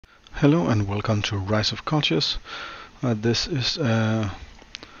Hello and welcome to Rise of Cultures. This is an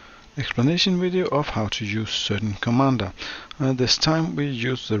explanation video of how to use certain commander. This time we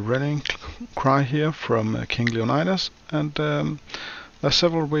use the rallying cry here from King Leonidas, and there are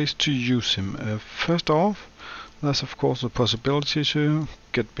several ways to use him. First off, there's of course the possibility to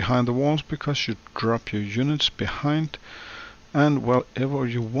get behind the walls, because you drop your units behind and wherever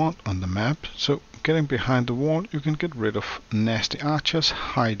you want on the map. So getting behind the wall, you can get rid of nasty archers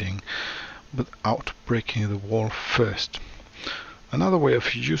hiding without breaking the wall first. Another way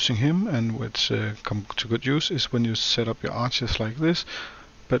of using him, and which come to good use, is when you set up your archers like this,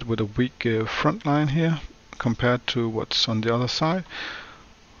 but with a weak front line here compared to what's on the other side.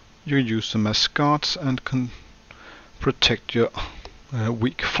 You use them as guards and can protect your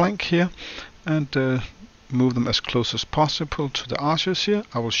weak flank here, and move them as close as possible to the archers here.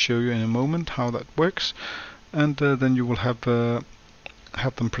 I will show you in a moment how that works, and then you will have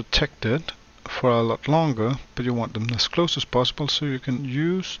them protected for a lot longer, but you want them as close as possible so you can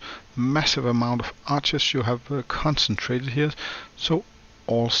use massive amount of archers you have concentrated here, so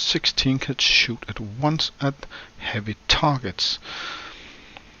all 16 can shoot at once at heavy targets.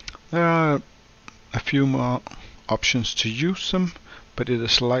 There are a few more options to use them, but it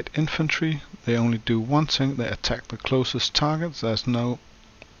is light infantry. They only do one thing: they attack the closest targets. There's no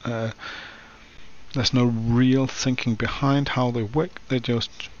real thinking behind how they work. They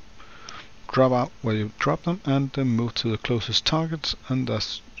just drop out where you drop them and move to the closest targets, and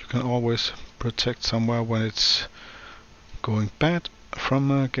thus you can always protect somewhere when it's going bad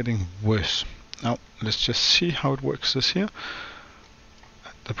from getting worse. Now let's just see how it works this here.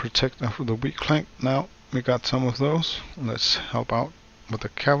 The protect of the weak flank. Now we got some of those. Let's help out with the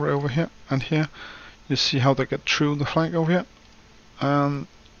cavalry over here, and here you see how they get through the flank over here, and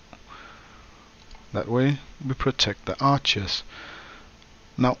that way we protect the archers.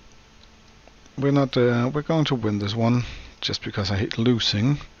 Now we're going to win this one, just because I hate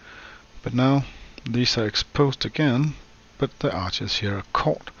losing, but now these are exposed again, but the archers here are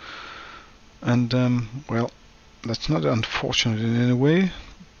caught, and well, that's not unfortunate in any way,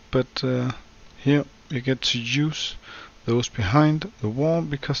 but here you get to use those behind the wall,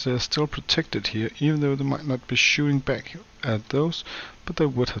 because they are still protected here, even though they might not be shooting back at those, but they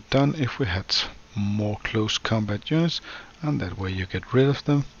would have done if we had more close combat units, and that way you get rid of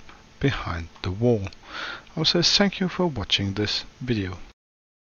them behind the wall. I will say thank you for watching this video.